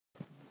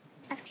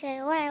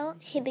After a while,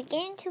 he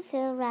began to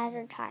feel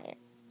rather tired,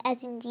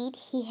 as indeed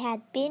he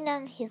had been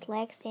on his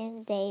legs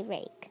since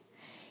daybreak.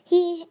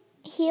 He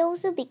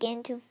also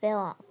began to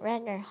feel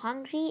rather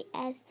hungry,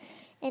 as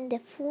in the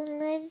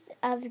fullness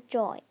of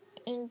joy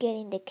in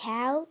getting the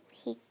cow,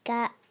 he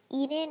got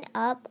eaten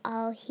up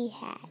all he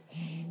had.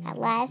 At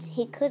last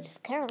he could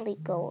scarcely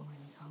go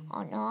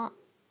on at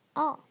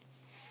all,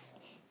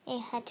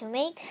 and had to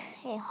make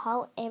a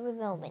halt every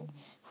moment,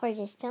 for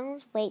the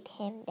stones weighed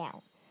him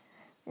down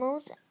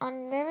most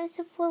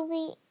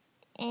unmercifully,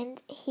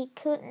 and he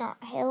could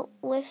not help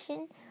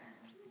wishing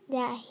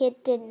that he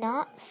did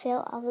not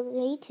feel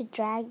obligated to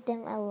drag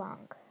them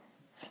along.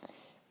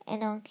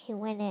 And on he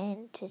went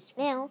in to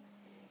smell,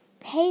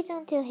 paced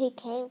until he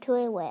came to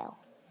a well.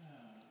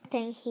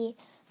 Then he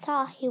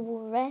thought he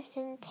would rest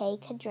and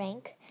take a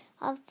drink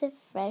of the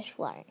fresh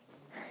water,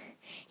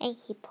 and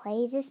he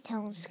placed the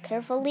stones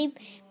carefully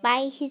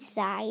by his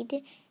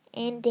side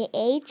in the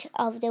edge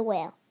of the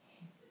well.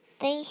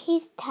 Then he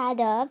stood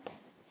up,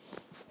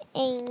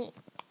 and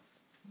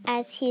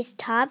as he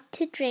stopped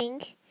to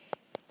drink,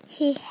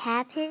 he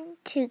happened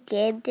to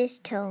give the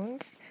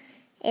stones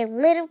a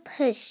little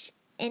push,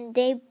 and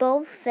they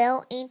both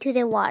fell into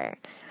the water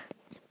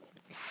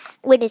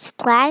with a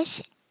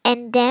splash,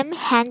 and them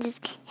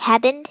hands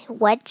happened to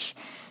watch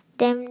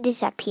them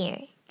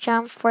disappear,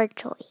 jumped for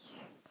joy,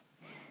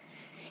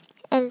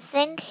 and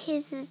thanked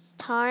his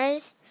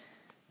stars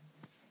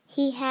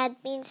he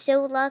had been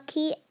so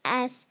lucky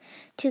as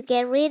to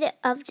get rid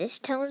of the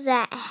stones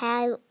that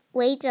had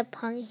weighed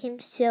upon him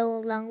so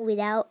long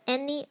without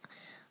any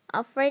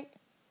effort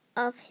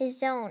of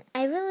his own.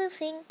 I really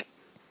think,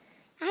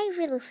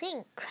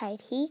 cried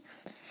he,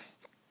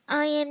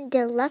 I am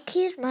the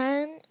luckiest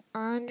man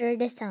under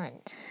the sun.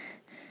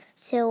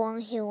 So on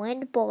he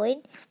went,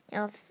 buoyed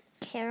of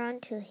care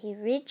until he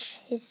reached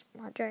his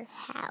mother's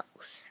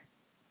house.